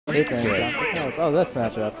It's good. Oh, this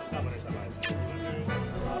matchup.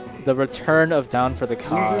 The return of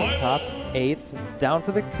Dwn4thekaz. Top 8,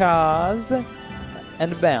 Dwn4thekaz,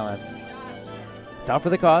 and balanced.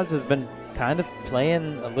 Dwn4thekaz has been kind of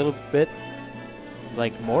playing a little bit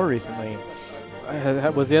like more recently.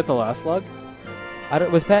 Was he at the last lug?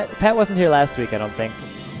 Pat wasn't here last week, I don't think.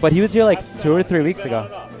 But he was here like 2 or 3 weeks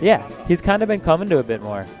ago. Yeah, he's kind of been coming to a bit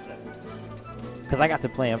more. Because I got to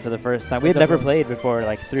play him for the first time. We had never played before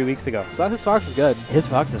like 3 weeks ago. So his Fox is good. His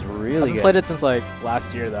Fox is really good. I've played it since like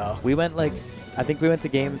last year though. We went like, I think we went to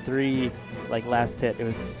game 3 like last hit. It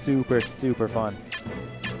was super, super fun.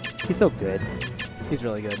 He's so good. He's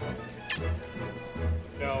really good.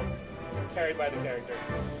 No, carried by the character.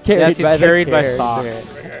 Yes, he's carried by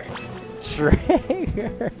Fox.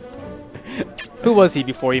 Triggered. Who was he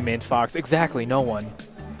before he made Fox? Exactly, no one.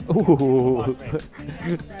 Ooh.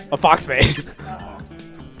 A Fox mate.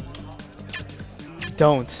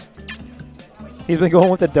 Don't. He's been going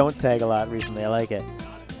with the don't tag a lot recently. I like it.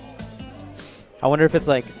 I wonder if it's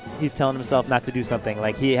like he's telling himself not to do something.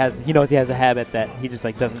 Like he knows he has a habit that he just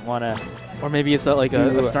like doesn't want to. Or maybe it's like a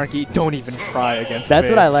snarky, don't even try against That's me.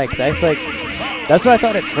 what I like. That's what I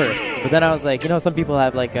thought at first. But then I was like, you know, some people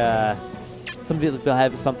have like some people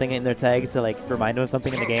have something in their tag to like remind them of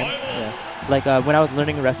something in the game. Yeah. Like when I was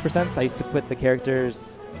learning rest percents, I used to put the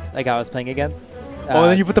characters like I was playing against. Oh,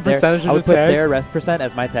 and then you put the percentage of I would the put tag? their rest percent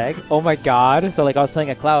as my tag. Oh my god. So like I was playing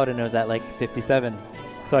a Cloud and it was at like 57.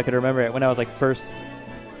 So I could remember it when I was like first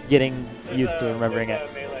getting used to remembering it.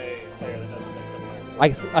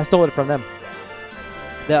 I stole it from them.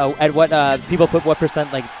 At what people put what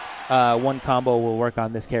percent like one combo will work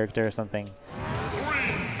on this character or something.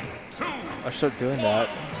 I should start doing that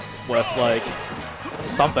with like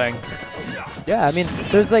something. Yeah, I mean,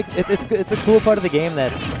 there's like it's a cool part of the game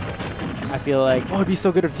that I feel like. Oh, it'd be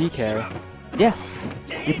so good if DK. Yeah,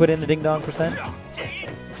 you put in the ding dong percent.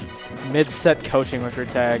 Mid-set coaching with your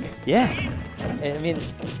tag. Yeah, I mean,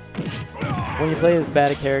 when you play as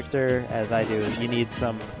bad a character as I do, you need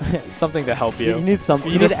something to help you. You need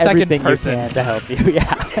something. You need a second everything person you can to help you.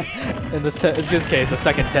 Yeah. In this case, a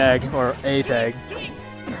second tag or a tag.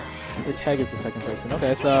 The tag is the second person.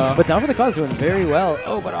 Okay, so. But Dwn4thekaz is doing very well.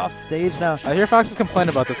 Oh, but off stage now. I hear Foxes complain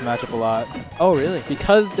about this matchup a lot. Oh, really?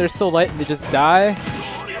 Because they're so light and they just die.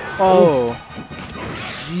 Oh.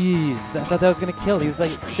 Jeez, I thought that was going to kill. He was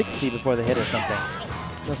like 60 before the hit or something.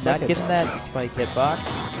 Not getting that spike hitbox.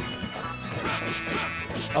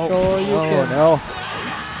 Oh, no.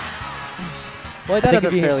 Well, that had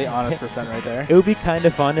a fairly honest percent right there. It would be kind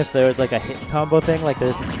of fun if there was like a hit combo thing, like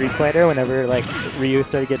there's the Street Fighter. Whenever like Ryu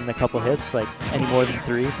started getting a couple hits, like any more than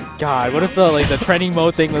 3. God, what if the training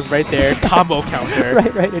mode thing was right there, combo counter?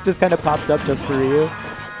 Right. It just kind of popped up just for Ryu.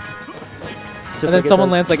 Just and then someone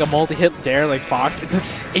lands like a multi-hit dare like Fox. It does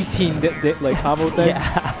 18 like combo thing.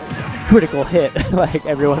 Yeah, critical hit like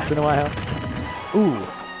every once in a while. Ooh,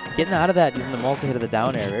 getting out of that using the multi-hit of the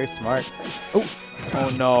down air, very smart. Ooh. Oh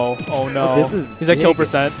no! Oh no! This is he's at kill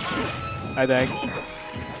percent, I think.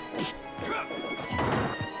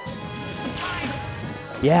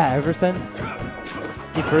 Yeah, ever since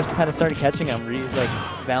he first kind of started catching him, like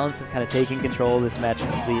Balance is kind of taking control of this match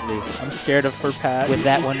completely. I'm scared of for Pat. With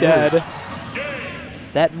that one dead. Move.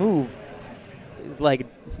 That move is like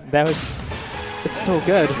it's so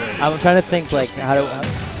good. I'm trying to think like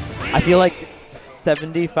I feel like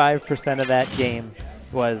 75% of that game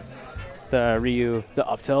was the Ryu, the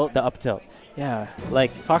up tilt. Yeah,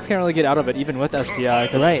 like Fox can't really get out of it even with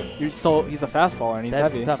SDI. Right. He's a fast faller and he's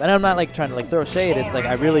That's heavy. Tough. And I'm not like trying to like throw shade. It's like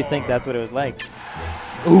I really think that's what it was like.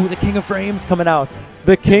 Ooh, the King of Frames coming out.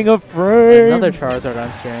 The King of Frames. Another Charizard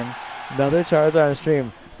on stream. Another Charizard on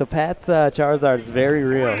stream. So Pat's Charizard is very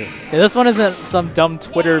real. Yeah, this one isn't some dumb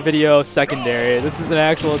Twitter video secondary. This is an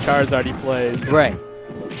actual Charizard he plays. Right.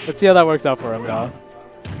 Let's see how that works out for him, though.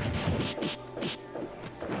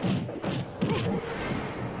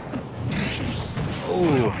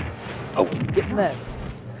 Ooh. Oh, getting that.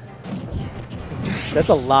 That's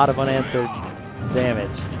a lot of unanswered damage.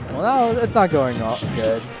 Well, no, it's not going all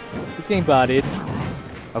good. He's getting bodied.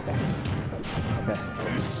 Okay.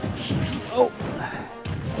 Oh.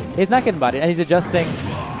 He's not getting bodied, and he's adjusting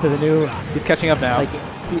to the new. He's catching up now. Like,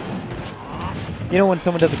 you know, when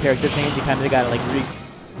someone does a character change, you kind of gotta like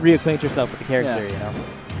reacquaint yourself with the character, you know.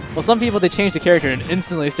 Well, some people they change the character and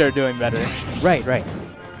instantly start doing better. Right.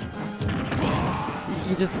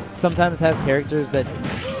 You just sometimes have characters that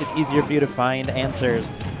it's easier for you to find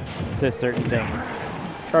answers to certain things.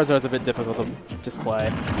 Charizard's a bit difficult to just play.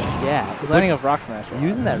 Yeah. He's landing a Rock Smash.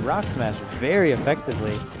 Using that Rock Smash very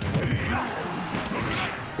effectively.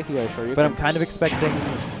 I think he got a short. But I'm kind of expecting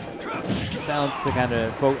Balance to kind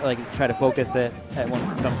of try to focus it at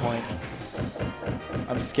some point.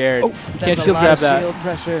 I'm scared. Oh, you can't shield grab that. Shield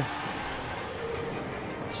pressure.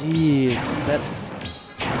 Jeez, that.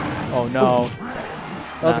 Oh no,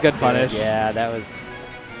 that was a good punish. Yeah, that was.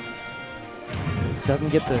 Doesn't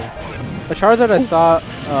get the. A Charizard I saw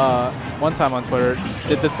one time on Twitter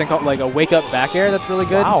did this thing called like a wake up back air. That's really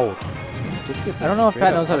good. Wow. I don't know if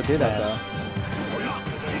Pat knows how to do that though.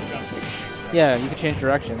 Yeah, you can change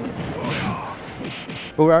directions.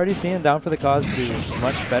 But we're already seeing Dwn4thekaz do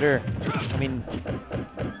much better. I mean,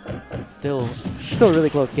 it's still a really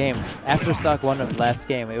close game. After stock 1 of last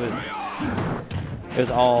game, it was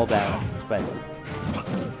all balanced, but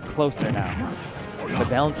it's closer now. The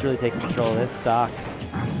balance really taking control of this stock.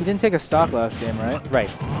 He didn't take a stock last game, right?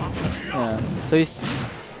 Right. Yeah. So he's,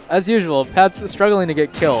 as usual, Pat's struggling to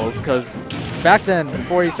get kills because back then,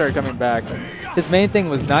 before he started coming back, his main thing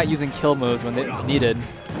was not using kill moves when they needed.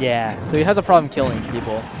 Yeah. So he has a problem killing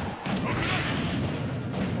people.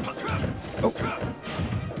 Oh.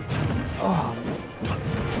 Oh.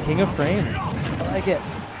 King of frames. I like it.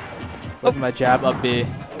 That's my jab up B.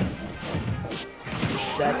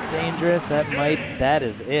 That's dangerous. That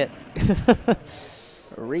is it.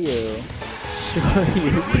 WiiU. Sure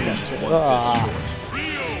you can.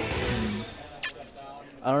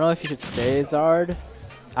 I don't know if you should stay Zard.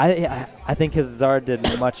 I think his Zard did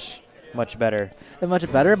much better.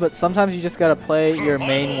 Much better, but sometimes you just gotta play your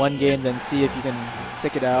main one game, then see if you can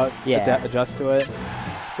stick it out, adjust to it.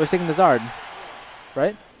 We're sticking to Zard,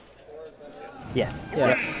 right? Yes.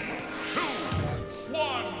 Yeah. 2,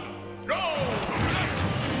 1, go!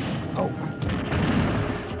 Oh.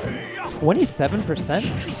 27%?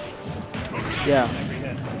 Yeah.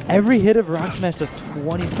 Every hit of Rock Smash does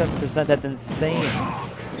 27%. That's insane.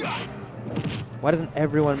 Why doesn't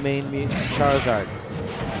everyone main me Charizard?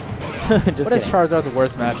 What is Charizard's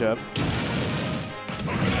worst matchup?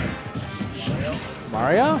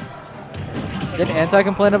 Mario? Did Anti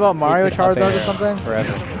complain about Mario Charizard or something?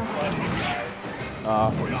 Forever.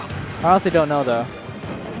 I honestly don't know though.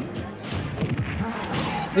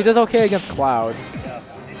 He does okay against Cloud.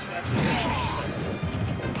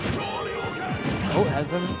 Oh, has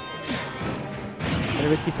him in a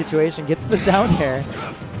risky situation. Gets the down air.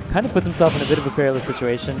 Kind of puts himself in a bit of a perilous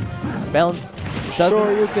situation. Balance doesn't.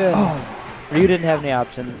 Oh, Ryu didn't have any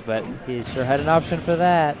options, but he sure had an option for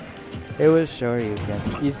that. It was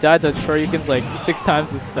Shoryuken. He's died to Shoryukens like 6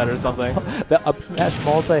 times this set or something. The up smash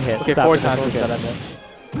multi-hit. Okay, 4 times this set, I think.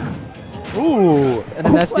 Ooh! And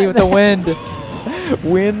an SD with the wind.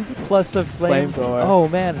 Wind plus the flamethrower. Oh,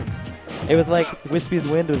 man. It was like Wispy's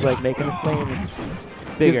wind was like making the flames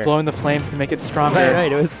bigger. He was blowing the flames to make it stronger.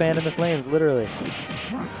 Right. It was fanning the flames, literally.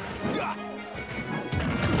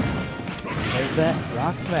 There's that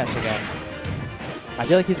Rock Smash again. I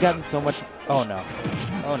feel like he's gotten so much. Oh no.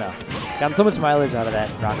 Oh no. Gotten so much mileage out of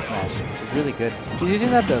that Rock Smash. It's really good. He's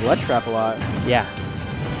using that to ledge trap a lot. Yeah.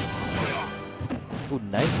 Ooh,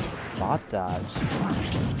 nice spot dodge.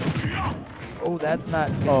 Oh, that's not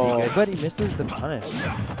gonna be good, but he misses the punish.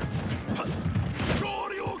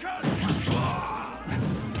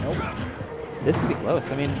 Nope. This could be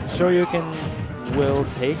close. I mean, Shoryuken will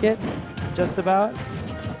take it, just about.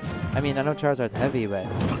 I mean, I know Charizard's heavy, but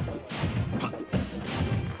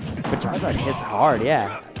Charizard hits hard,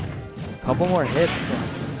 yeah. A couple more hits,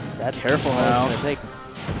 and that's careful now.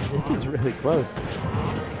 This is really close.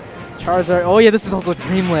 Charizard. Oh yeah, this is also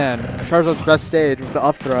Dreamland. Charizard's best stage with the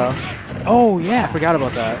up throw. Oh yeah, I forgot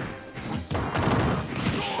about that.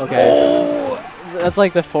 Okay. Oh! That's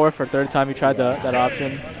like the 4th or 3rd time you tried that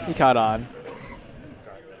option. He caught on.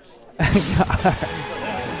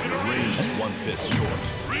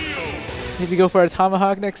 Maybe go for a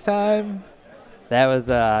tomahawk next time. That was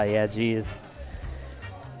yeah, geez.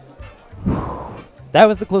 That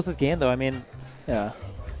was the closest game though. I mean, yeah.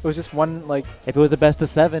 It was just one, like... If it was a best of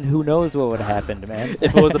 7, who knows what would have happened, man.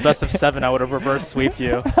 If it was a best of 7, I would have reverse sweeped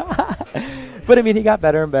you. But I mean, he got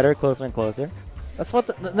better and better, closer and closer. That's what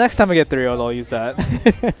the next time I get 3-0, I'll use that.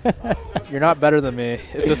 You're not better than me.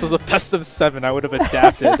 If this was a best of 7, I would have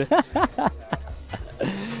adapted.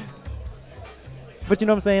 But you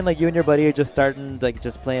know what I'm saying? Like, you and your buddy are just starting, like,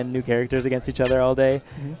 just playing new characters against each other all day.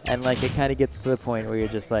 And, like, it kind of gets to the point where you're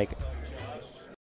just like,